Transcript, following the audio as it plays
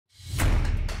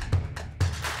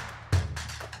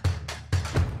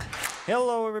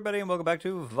Hello everybody and welcome back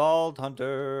to Vault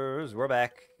Hunters. We're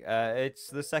back. It's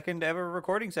the second ever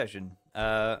recording session.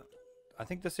 I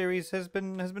think the series has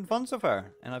been fun so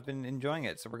far, and I've been enjoying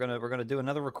it. So we're gonna do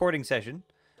another recording session.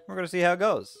 We're gonna see how it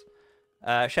goes.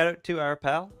 Shout out to our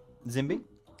pal Zimby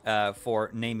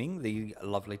for naming the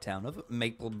lovely town of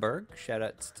Mapleberg. Shout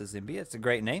outs to Zimby. It's a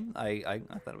great name. I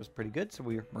thought it was pretty good, so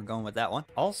we're going with that one.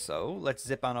 Also, let's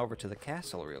zip on over to the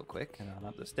castle real quick and on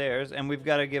up the stairs. And we've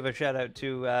got to give a shout out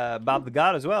to Bob the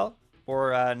God as well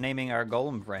for naming our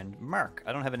golem friend Mark.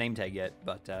 I don't have a name tag yet,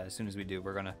 but as soon as we do,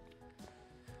 we're gonna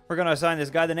assign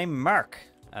this guy the name Mark.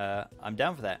 I'm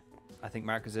down for that. I think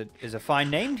Mark is a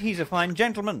fine name. He's a fine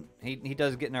gentleman. He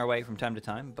does get in our way from time to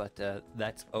time, but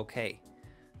that's okay.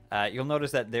 You'll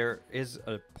notice that there is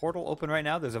a portal open right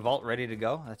now. There's a vault ready to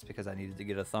go. That's because I needed to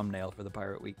get a thumbnail for the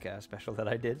Pirate Week special that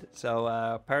I did.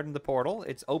 So, pardon the portal.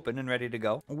 It's open and ready to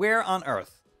go. Where on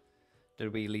earth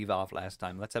did we leave off last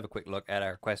time? Let's have a quick look at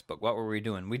our quest book. What were we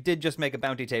doing? We did just make a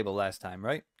bounty table last time,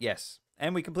 right? Yes.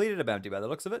 And we completed a bounty by the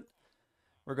looks of it.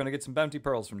 We're going to get some bounty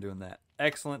pearls from doing that.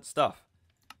 Excellent stuff.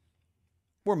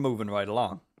 We're moving right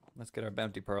along. Let's get our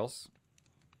bounty pearls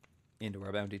into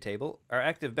our bounty table. Our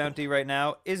active bounty right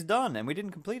now is done, and we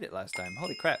didn't complete it last time.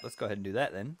 Holy crap, let's go ahead and do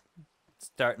that then.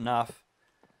 Starting off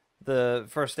the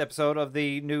first episode of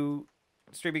the new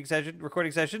recording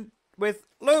session with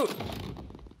loot.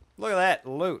 Look at that,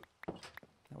 loot.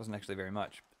 That wasn't actually very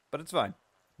much, but it's fine.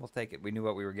 We'll take it. We knew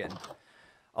what we were getting.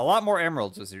 A lot more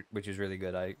emeralds, which is really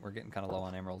good. We're getting kind of low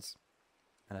on emeralds.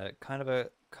 And kind of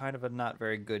a not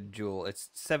very good jewel.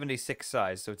 It's 76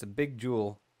 size, so it's a big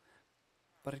jewel.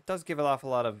 But it does give an awful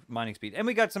lot of mining speed. And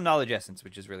we got some knowledge essence,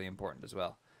 which is really important as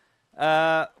well.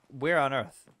 Where on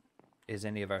earth is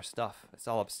any of our stuff? It's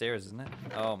all upstairs, isn't it?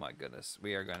 Oh my goodness.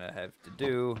 We are going to have to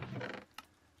do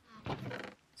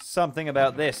something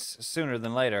about this sooner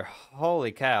than later.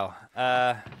 Holy cow.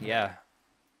 Yeah.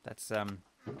 That's,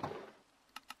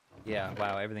 yeah,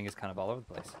 wow, everything is kind of all over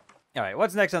the place. Alright,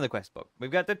 what's next on the quest book? We've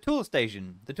got the tool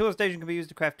station. The tool station can be used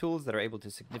to craft tools that are able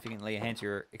to significantly enhance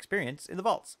your experience in the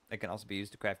vaults. It can also be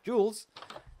used to craft jewels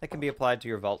that can be applied to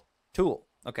your vault tool.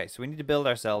 Okay, so we need to build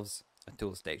ourselves a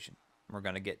tool station. We're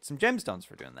going to get some gemstones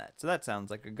for doing that. So that sounds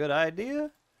like a good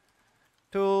idea.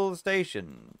 Tool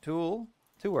station. Tool.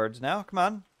 2 words now. Come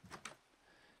on.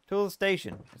 Tool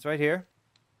station. It's right here.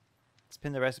 Let's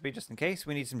pin the recipe just in case.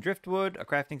 We need some driftwood, a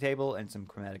crafting table, and some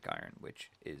chromatic iron, which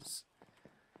is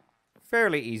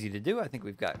fairly easy to do. I think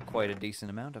we've got quite a decent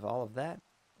amount of all of that.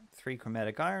 3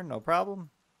 chromatic iron, no problem.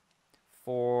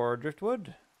 4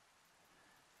 driftwood.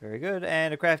 Very good.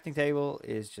 And a crafting table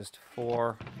is just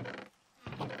 4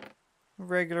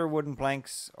 regular wooden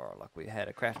planks. Or look, we had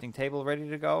a crafting table ready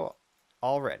to go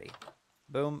already.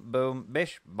 Boom, boom,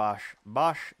 bish, bosh,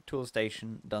 bosh, tool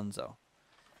station, donezo.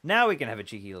 Now we can have a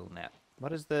cheeky little nap.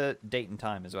 What is the date and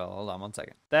time as well? Hold on 1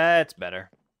 second. That's better.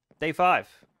 Day 5.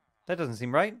 That doesn't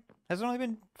seem right. Has it only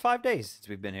been 5 days since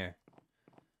we've been here?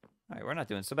 Alright, we're not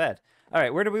doing so bad.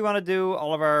 Alright, where do we want to do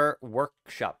all of our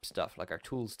workshop stuff, like our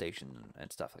tool station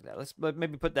and stuff like that? Let's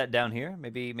maybe put that down here.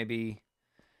 Maybe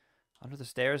under the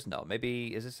stairs? No,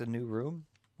 maybe, is this a new room?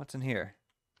 What's in here?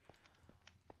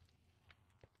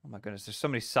 Oh my goodness, there's so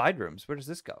many side rooms. Where does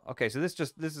this go? Okay, so this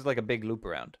is like a big loop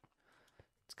around.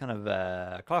 It's kind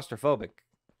of claustrophobic.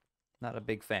 Not a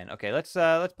big fan. Okay, let's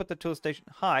put the tool station.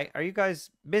 Hi, are you guys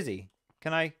busy?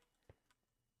 Can I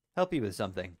help you with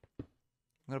something? I'm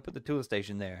gonna put the tool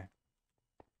station there.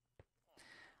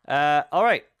 All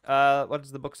right. What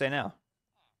does the book say now?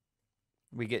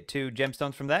 We get 2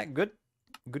 gemstones from that. Good.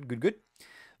 Good.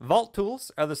 Vault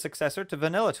tools are the successor to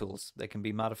vanilla tools. They can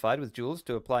be modified with jewels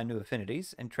to apply new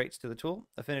affinities and traits to the tool.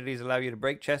 Affinities allow you to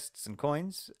break chests and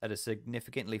coins at a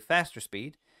significantly faster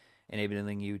speed,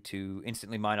 enabling you to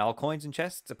instantly mine all coins and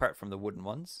chests apart from the wooden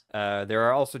ones. There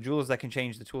are also jewels that can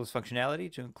change the tool's functionality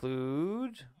to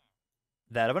include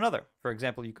that of another. For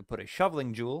example, you could put a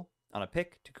shoveling jewel on a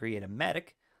pick to create a matic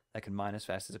that can mine as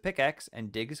fast as a pickaxe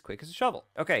and dig as quick as a shovel.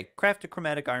 Okay, craft a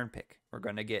chromatic iron pick. We're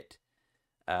going to get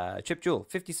chip jewel,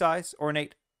 50 size,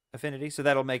 ornate affinity, so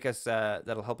that'll make us,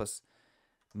 that'll help us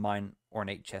mine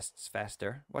ornate chests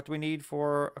faster. What do we need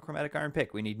for a chromatic iron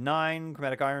pick? We need 9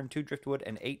 chromatic iron, 2 driftwood,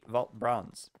 and 8 vault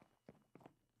bronze.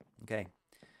 Okay,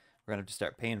 we're gonna have to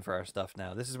start paying for our stuff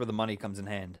now. This is where the money comes in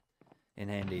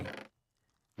handy.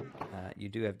 You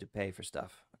do have to pay for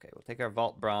stuff. Okay, we'll take our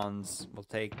vault bronze, we'll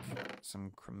take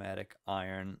some chromatic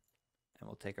iron, and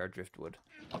we'll take our driftwood,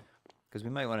 because we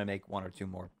might want to make 1 or 2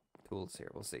 more tools here.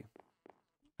 We'll see.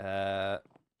 I'm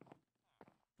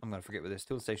going to forget where this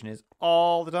tool station is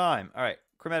all the time. All right,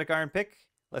 chromatic iron pick.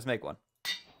 Let's make one.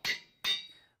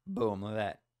 Boom, look at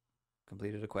that.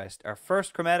 Completed a quest. Our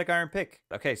first chromatic iron pick.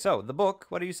 Okay, so the book.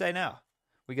 What do you say now?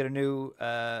 We get a new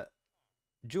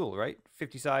jewel, right?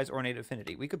 50 size, ornate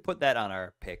affinity. We could put that on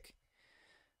our pick,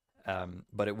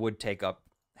 but it would take up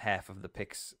half of the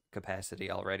pick's capacity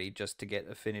already just to get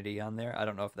affinity on there. I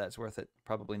don't know if that's worth it.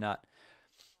 Probably not.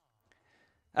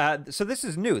 So this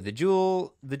is new. The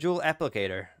Jewel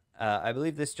Applicator. I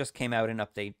believe this just came out in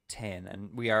update 10, and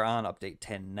we are on update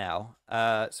 10 now.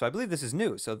 So I believe this is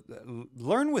new. So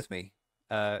learn with me,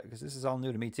 because this is all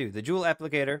new to me too. The Jewel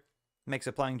Applicator makes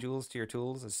applying jewels to your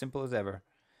tools as simple as ever.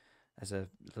 As a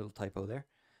little typo there.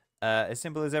 As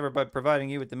simple as ever by providing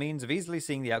you with the means of easily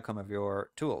seeing the outcome of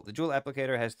your tool. The Jewel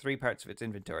Applicator has 3 parts of its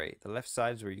inventory. The left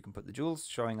side is where you can put the jewels,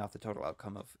 showing off the total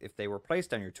outcome of if they were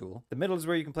placed on your tool. The middle is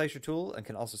where you can place your tool and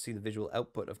can also see the visual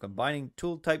output of combining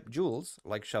tool-type jewels,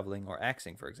 like shoveling or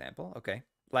axing, for example. Okay.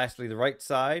 Lastly, the right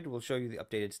side will show you the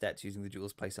updated stats using the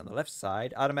jewels placed on the left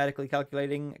side, automatically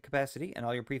calculating capacity and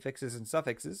all your prefixes and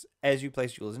suffixes as you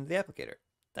place jewels into the applicator.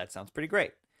 That sounds pretty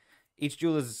great. Each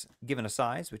jewel is given a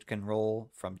size, which can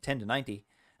roll from 10 to 90,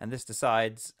 and this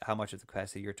decides how much of the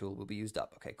capacity of your tool will be used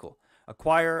up. Okay, cool.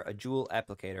 Acquire a Jewel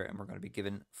Applicator, and we're going to be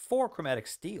given 4 chromatic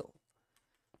steel.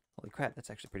 Holy crap,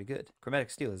 that's actually pretty good. Chromatic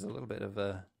steel is a little bit of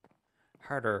a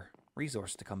harder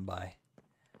resource to come by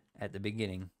at the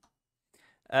beginning.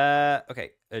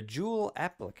 Okay, a Jewel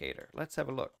Applicator. Let's have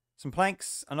a look. Some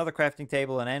planks, another crafting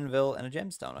table, an anvil, and a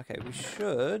gemstone. Okay, we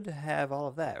should have all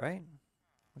of that, right?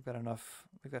 We've got enough.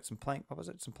 We've got some plank. What was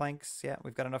it? Some planks. Yeah,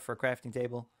 we've got enough for a crafting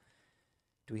table.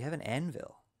 Do we have an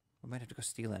anvil? We might have to go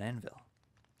steal an anvil.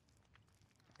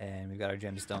 And we've got our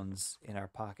gemstones in our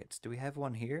pockets. Do we have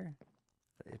one here?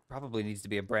 It probably needs to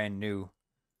be a brand new,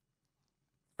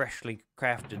 freshly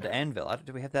crafted anvil.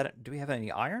 Do we have that? Do we have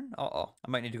any iron? Uh-oh. I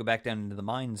might need to go back down into the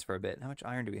mines for a bit. How much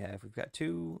iron do we have? We've got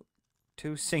two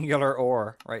singular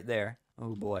ore right there.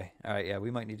 Oh boy. All right, yeah,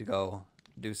 we might need to go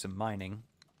do some mining.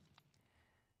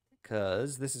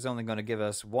 Because this is only going to give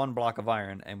us 1 block of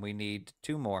iron, and we need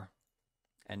 2 more.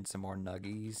 And some more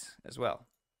nuggies as well.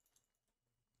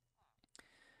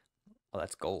 Oh,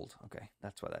 that's gold. Okay,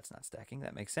 that's why that's not stacking.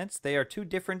 That makes sense. They are 2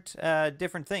 different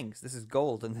things. This is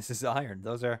gold, and this is iron.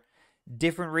 Those are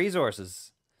different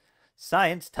resources.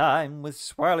 Science time with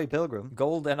Swarley Pilgrim.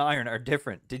 Gold and iron are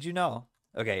different. Did you know?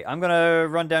 Okay, I'm going to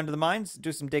run down to the mines,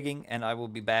 do some digging, and I will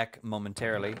be back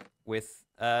momentarily with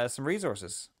some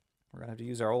resources. We're going to have to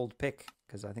use our old pick,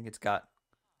 because I think it's got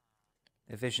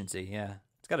efficiency, yeah.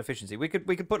 It's got efficiency. We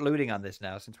could put looting on this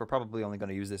now, since we're probably only going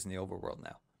to use this in the overworld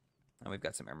now. And we've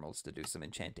got some emeralds to do some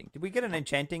enchanting. Did we get an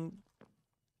enchanting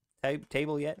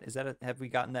table yet? Have we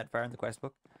gotten that far in the quest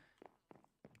book?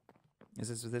 Is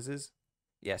this what this is?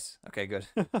 Yes. Okay, good.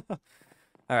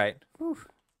 Alright.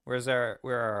 Where are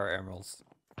our emeralds?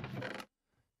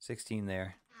 16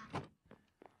 there.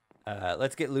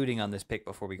 Let's get looting on this pick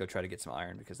before we go try to get some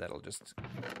iron, because that'll just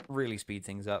really speed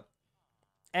things up.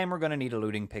 And we're going to need a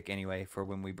looting pick anyway for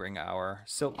when we bring our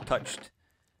silk-touched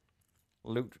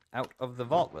loot out of the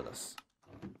vault with us.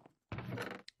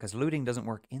 Because looting doesn't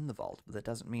work in the vault, but that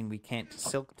doesn't mean we can't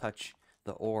silk-touch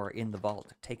the ore in the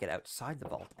vault, take it outside the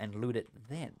vault, and loot it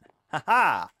then.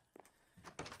 Ha-ha!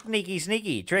 Sneaky,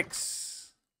 sneaky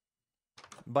tricks.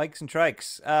 Bikes and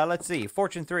trikes. Let's see.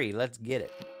 Fortune 3. Let's get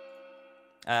it.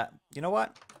 You know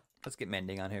what? Let's get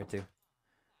mending on here too.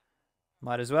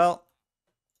 Might as well.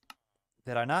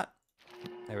 Did I not?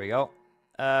 There we go.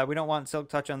 We don't want silk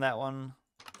touch on that one,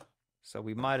 so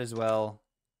we might as well.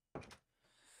 Do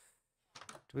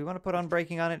we want to put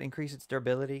unbreaking on it, increase its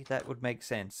durability? That would make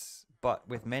sense. But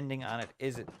with mending on it,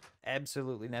 is it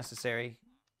absolutely necessary?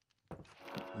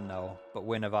 No. But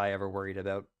when have I ever worried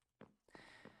about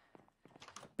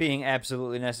being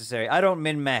absolutely necessary? I don't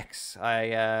min-max.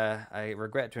 I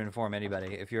regret to inform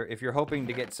anybody. If you're hoping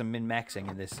to get some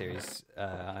min-maxing in this series,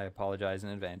 I apologize in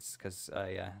advance, because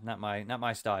not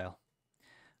my style.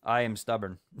 I am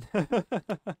stubborn.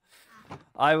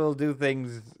 I will do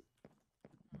things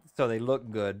so they look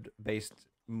good, based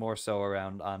more so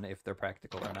around on if they're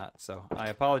practical or not. So I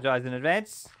apologize in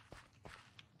advance,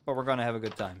 but we're gonna have a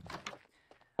good time.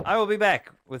 I will be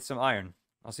back with some iron.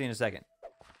 I'll see you in a second.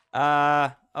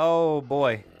 Oh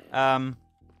boy.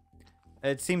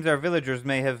 It seems our villagers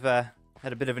may have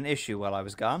had a bit of an issue while I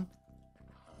was gone.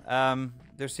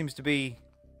 There seems to be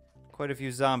quite a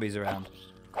few zombies around.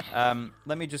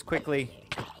 Let me just quickly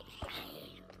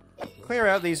clear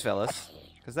out these fellas,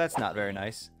 because that's not very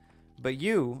nice. But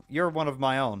you're one of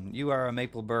my own. You are a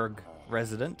Mapleberg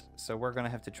resident, so we're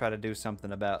gonna have to try to do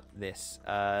something about this.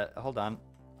 Hold on.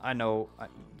 I know.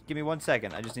 Give me 1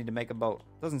 second. I just need to make a boat.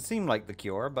 Doesn't seem like the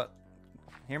cure, but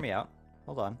hear me out.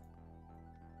 Hold on.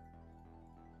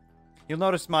 You'll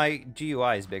notice my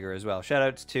GUI is bigger as well.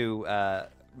 Shoutouts to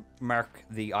Mark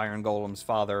the Iron Golem's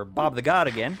father, Bob the God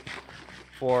again,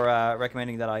 for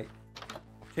recommending that I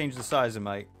change the size of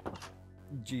my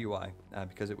GUI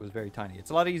because it was very tiny. It's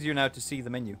a lot easier now to see the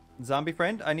menu. Zombie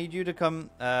friend, I need you to come,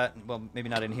 well, maybe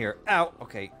not in here. Ow!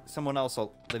 Okay, someone else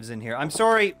lives in here. I'm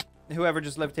sorry, whoever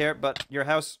just lived here, but your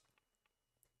house...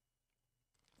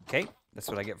 Okay, that's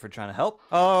what I get for trying to help.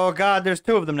 Oh god, there's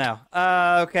two of them now.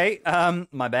 Okay,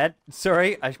 my bad.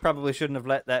 Sorry, I probably shouldn't have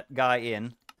let that guy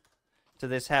in to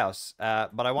this house.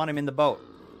 But I want him in the boat.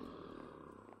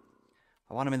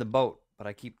 I want him in the boat, but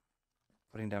I keep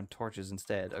putting down torches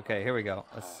instead. Okay, here we go.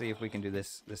 Let's see if we can do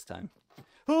this time.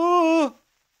 Ooh!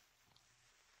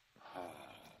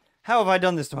 How have I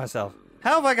done this to myself?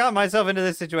 How have I got myself into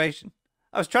this situation?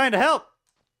 I was trying to help!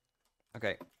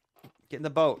 Okay, get in the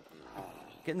boat.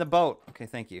 Get in the boat. Okay,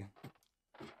 thank you.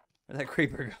 Where'd that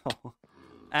creeper go?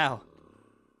 Ow.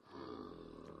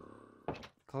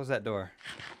 Close that door.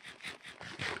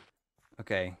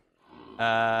 Okay.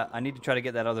 I need to try to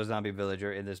get that other zombie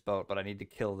villager in this boat, but I need to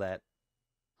kill that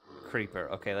creeper.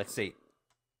 Okay, let's see.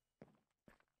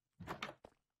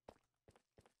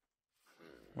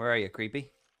 Where are you,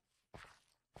 creepy?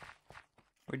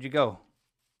 Where'd you go?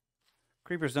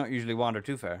 Creepers don't usually wander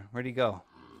too far. Where'd he go?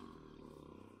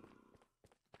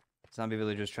 Zombie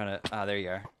villager's trying to... Ah, there you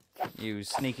are. You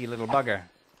sneaky little bugger.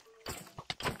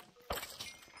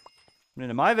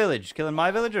 Into my village, killing my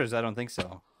villagers? I don't think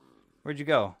so. Where'd you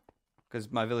go?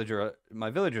 Because my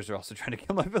villagers are also trying to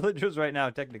kill my villagers right now,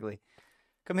 technically.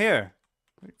 Come here.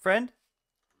 Friend?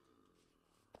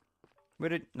 Where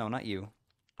did... No, not you.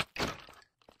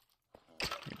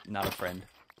 Not a friend.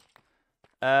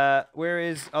 Where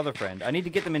is other friend? I need to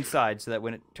get them inside so that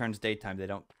when it turns daytime, they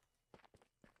don't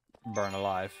burn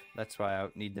alive. That's why I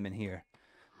need them in here.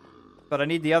 But I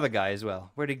need the other guy as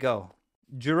well. Where'd he go?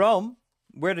 Jerome?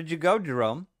 Where did you go,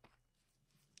 Jerome?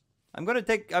 I'm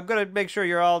gonna make sure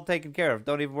you're all taken care of.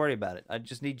 Don't even worry about it. I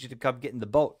just need you to come get in the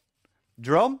boat.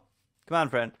 Jerome? Come on,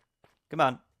 friend. Come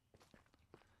on.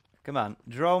 Come on.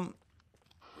 Jerome,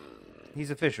 he's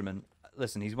a fisherman.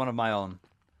 Listen, he's one of my own.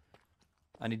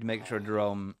 I need to make sure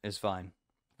Jerome is fine. I'm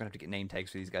gonna have to get name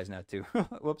tags for these guys now, too.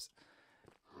 Whoops.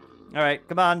 Alright,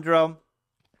 come on, Jerome.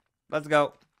 Let's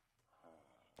go.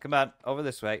 Come on, over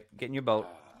this way. Get in your boat.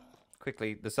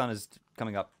 Quickly, the sun is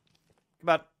coming up. Come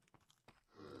on.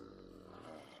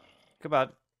 Come on.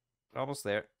 Almost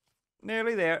there.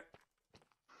 Nearly there.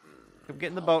 Come get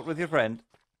in the boat with your friend.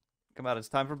 Come on, it's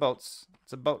time for boats.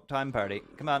 It's a boat time party.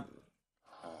 Come on.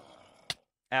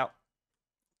 Out.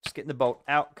 Just get in the boat.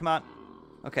 Out. Come on.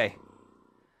 Okay.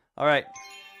 Alright.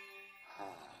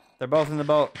 They're both in the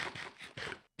boat.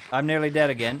 I'm nearly dead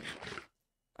again.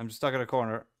 I'm just stuck in a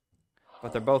corner.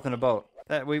 But they're both in a boat.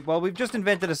 Well, we've just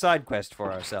invented a side quest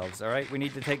for ourselves, alright? We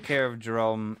need to take care of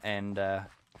Jerome and I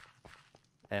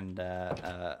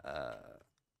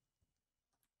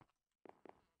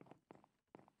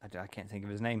can't think of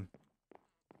his name.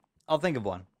 I'll think of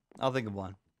one. I'll think of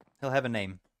one. He'll have a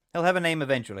name. He'll have a name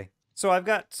eventually. So I've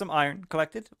got some iron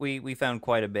collected. We found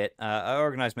quite a bit. I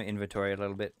organized my inventory a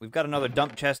little bit. We've got another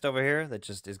dump chest over here that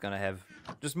just is going to have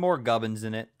just more gubbins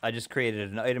in it. I just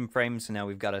created an item frame, so now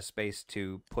we've got a space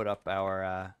to put up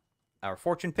our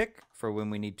fortune pick for when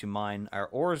we need to mine our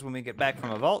ores when we get back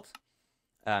from a vault.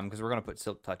 Because we're going to put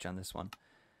silk touch on this one.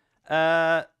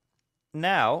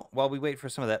 Now, while we wait for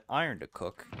some of that iron to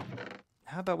cook,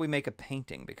 how about we make a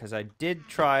painting? Because I did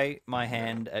try my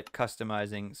hand at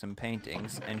customizing some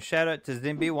paintings. And shout out to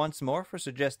Zimby once more for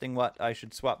suggesting what I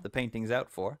should swap the paintings out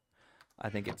for. I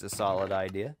think it's a solid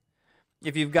idea.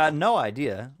 If you've got no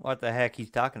idea what the heck he's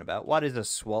talking about, what is a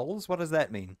swolls? What does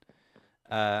that mean?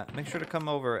 Make sure to come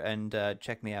over and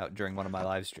check me out during one of my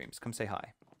live streams. Come say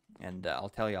hi, and I'll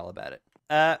tell you all about it.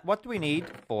 What do we need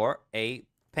for a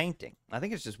painting? I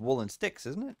think it's just wool and sticks,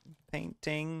 isn't it?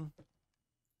 Painting...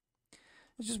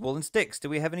 It's just wool and sticks. Do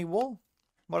we have any wool?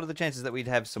 What are the chances that we'd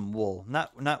have some wool?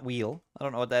 Not wheel. I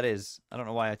don't know what that is. I don't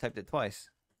know why I typed it twice.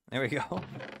 There we go.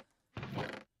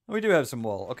 We do have some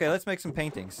wool. Okay, let's make some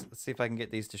paintings. Let's see if I can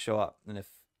get these to show up, and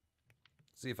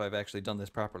see if I've actually done this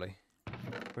properly.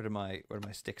 Where do my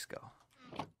sticks go?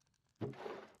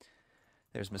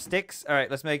 There's my sticks. All right,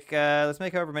 let's make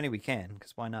however many we can,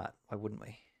 because why not? Why wouldn't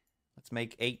we? Let's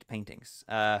make 8 paintings.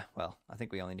 Well, I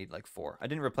think we only need like 4. I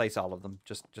didn't replace all of them,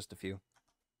 just a few.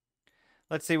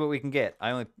 Let's see what we can get.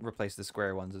 I only replaced the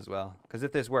square ones as well, because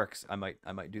if this works, I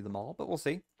might do them all, but we'll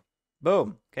see.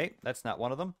 Boom. Okay, that's not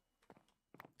one of them.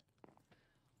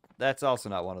 That's also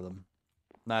not one of them.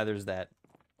 Neither's that,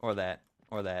 or that,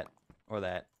 or that, or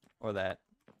that, or that.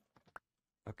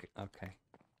 Okay.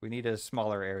 We need a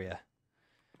smaller area.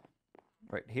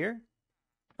 Right here.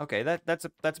 Okay, that's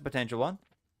a potential one.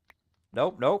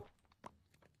 Nope, nope.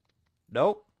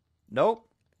 Nope. Nope.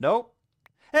 Nope.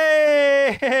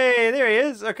 Hey, hey, there he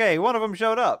is. Okay, one of them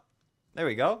showed up. There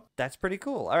we go. That's pretty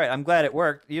cool. All right, I'm glad it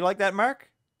worked. You like that, Mark?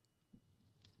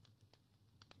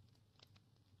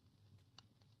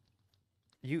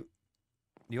 You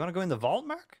want to go in the vault,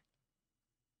 Mark?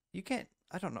 You can't.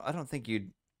 I don't know. I don't think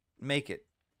you'd make it.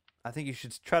 I think you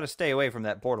should try to stay away from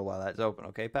that portal while that's open,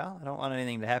 okay, pal? I don't want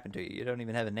anything to happen to you. You don't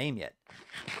even have a name yet.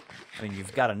 I mean,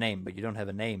 you've got a name, but you don't have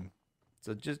a name.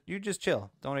 So you just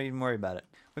chill. Don't even worry about it.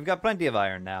 We've got plenty of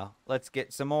iron now. Let's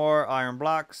get some more iron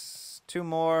blocks. 2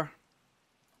 more.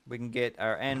 We can get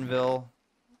our anvil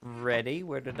ready.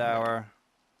 Where did our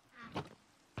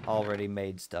already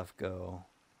made stuff go?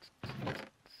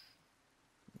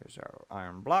 There's our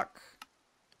iron block.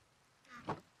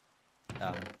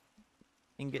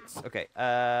 Ingots. Okay.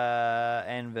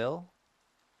 Anvil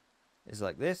is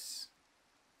like this.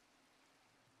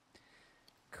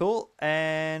 Cool.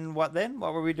 And what then?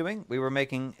 What were we doing? We were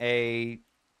making a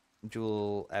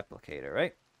Jewel Applicator,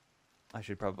 right? I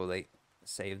should probably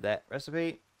save that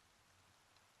recipe.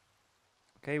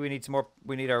 Okay, we need some more.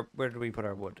 We need our. Where do we put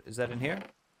our wood? Is that in here?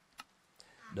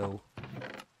 No.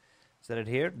 Is that it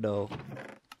here? No.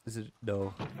 Is it?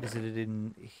 No. Is it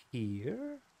in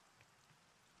here?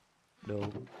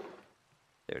 No.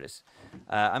 There it is.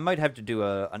 I might have to do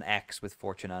an axe with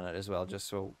fortune on it as well, just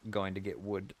so going to get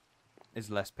wood is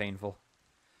less painful.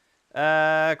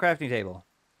 Crafting table.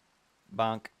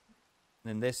 Bonk. And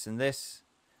then this and this.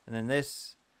 And then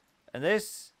this. And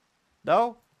this.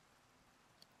 No?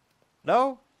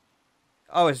 No?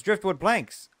 Oh, it's driftwood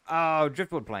planks. Oh,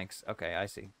 driftwood planks. Okay, I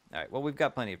see. Alright, well, we've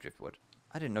got plenty of driftwood.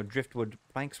 I didn't know driftwood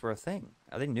planks were a thing.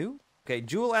 Are they new? Okay,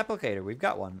 Jewel Applicator. We've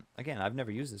got one. Again, I've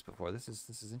never used this before. This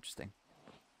is interesting.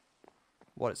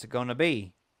 What is it going to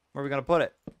be? Where are we going to put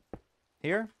it?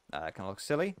 Here? That kind of looks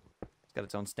silly. It's got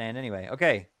its own stand anyway.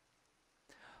 Okay.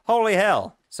 Holy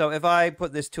hell. So if I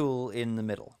put this tool in the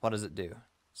middle, what does it do?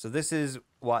 So this is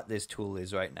what this tool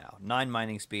is right now. 9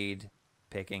 mining speed,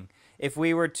 picking. If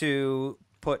we were to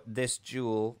put this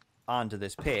jewel onto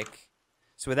this pick,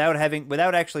 so without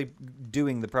actually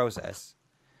doing the process,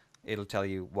 it'll tell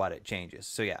you what it changes.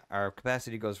 So yeah, our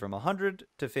capacity goes from 100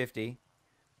 to 50,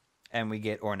 and we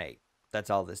get ornate. That's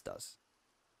all this does.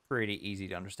 Pretty easy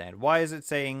to understand. Why is it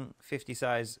saying 50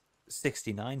 size,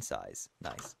 69 size?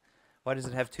 Nice. Why does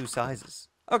it have 2 sizes?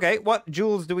 Okay, what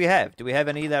jewels do we have? Do we have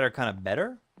any that are kind of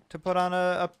better to put on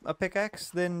a pickaxe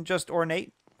than just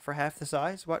ornate for half the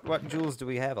size? What jewels do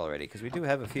we have already? Because we do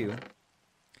have a few.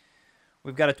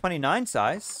 We've got a 29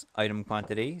 size item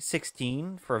quantity,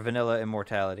 16 for vanilla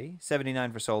immortality,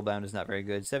 79 for soulbound is not very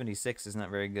good, 76 is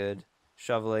not very good,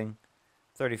 shoveling,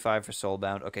 35 for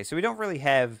soulbound. Okay, so we don't really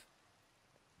have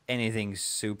anything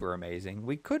super amazing.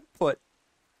 We could put,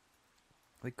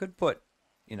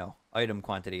 you know, item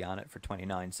quantity on it for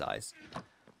 29 size,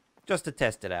 just to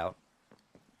test it out.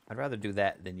 I'd rather do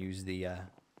that than use the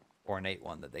ornate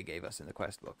one that they gave us in the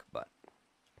quest book, but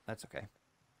that's okay.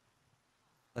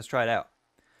 Let's try it out.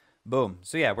 Boom.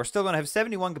 So yeah, we're still going to have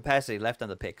 71 capacity left on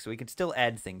the pick, so we can still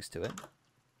add things to it.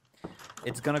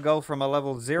 It's going to go from a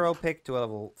level 0 pick to a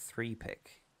level 3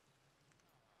 pick.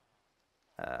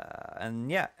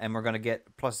 And yeah, and we're going to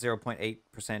get plus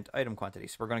 0.8% item quantity.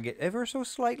 So we're going to get ever so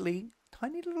slightly,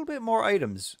 tiny little bit more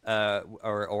items,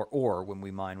 or when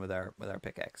we mine with our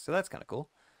pickaxe. So that's kind of cool.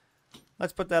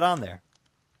 Let's put that on there.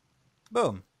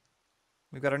 Boom.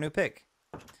 We've got our new pick.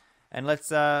 And let's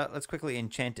quickly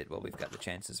enchant it. Well, we've got the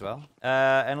chance as well.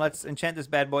 And let's enchant this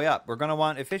bad boy up. We're going to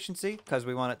want efficiency because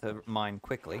we want it to mine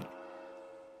quickly.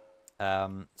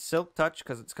 Silk touch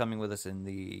because it's coming with us in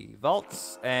the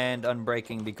vaults. And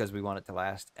unbreaking because we want it to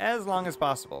last as long as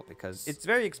possible because it's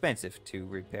very expensive to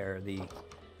repair the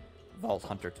Vault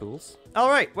Hunter tools. All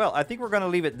right, well, I think we're going to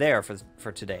leave it there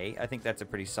for today. I think that's a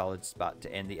pretty solid spot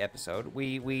to end the episode.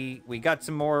 We got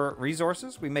some more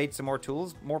resources. We made some more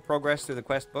tools. More progress through the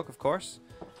quest book, of course.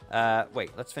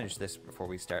 Wait, let's finish this before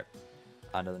we start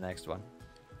on to the next one.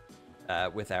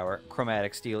 With our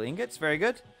chromatic steel ingots. Very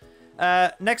good.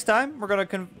 Next time, we're going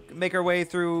to make our way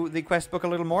through the quest book a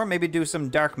little more. Maybe do some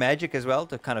dark magic as well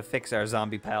to kind of fix our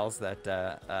zombie pals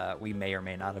that we may or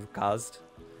may not have caused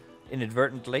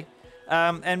inadvertently.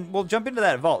 And we'll jump into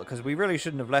that vault because we really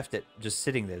shouldn't have left it just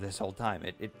sitting there this whole time.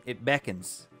 It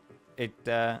beckons.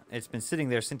 It's been sitting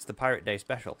there since the Pirate Day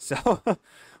special. So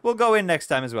we'll go in next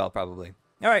time as well, probably.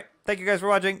 All right. Thank you guys for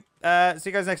watching. See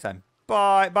you guys next time.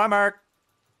 Bye. Bye, Mark.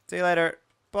 See you later.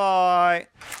 Bye.